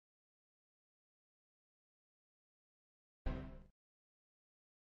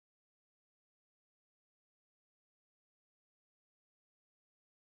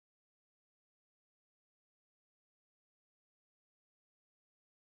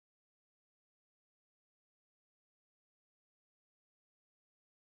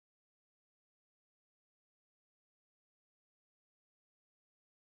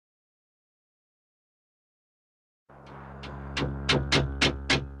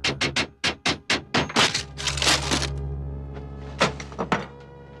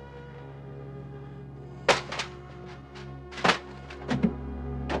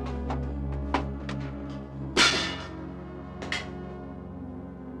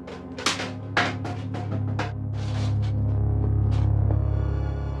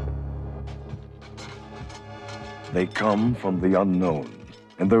They come from the unknown,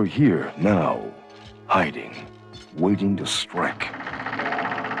 and they're here now, hiding, waiting to strike.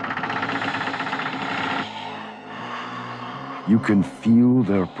 You can feel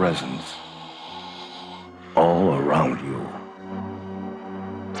their presence all around you.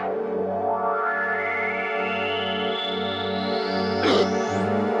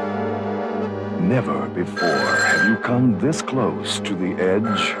 Never before have you come this close to the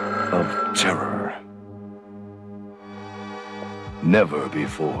edge of terror. Never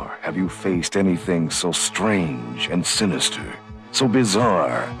before have you faced anything so strange and sinister, so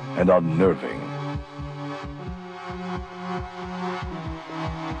bizarre and unnerving.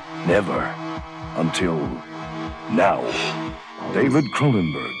 Never until now. David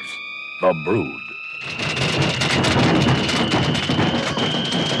Cronenberg's The Brood.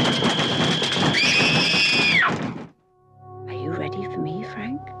 Are you ready for me,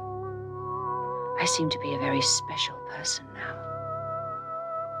 Frank? I seem to be a very special person now.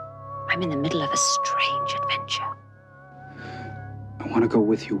 I'm in the middle of a strange adventure. I want to go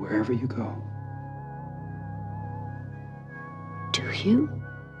with you wherever you go. Do you?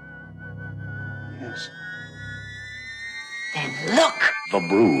 Yes. Then look! The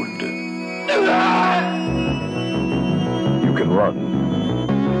Brood. You can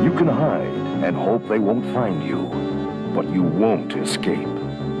run. You can hide and hope they won't find you. But you won't escape.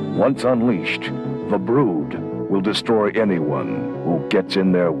 Once unleashed, the Brood will destroy anyone who gets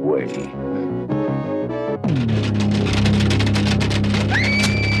in their way.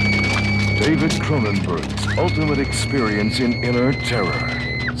 David Cronenberg's ultimate experience in inner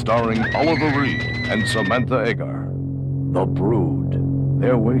terror, starring Oliver Reed and Samantha Eggar. The Brood.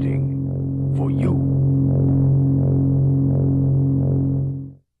 They're waiting for you.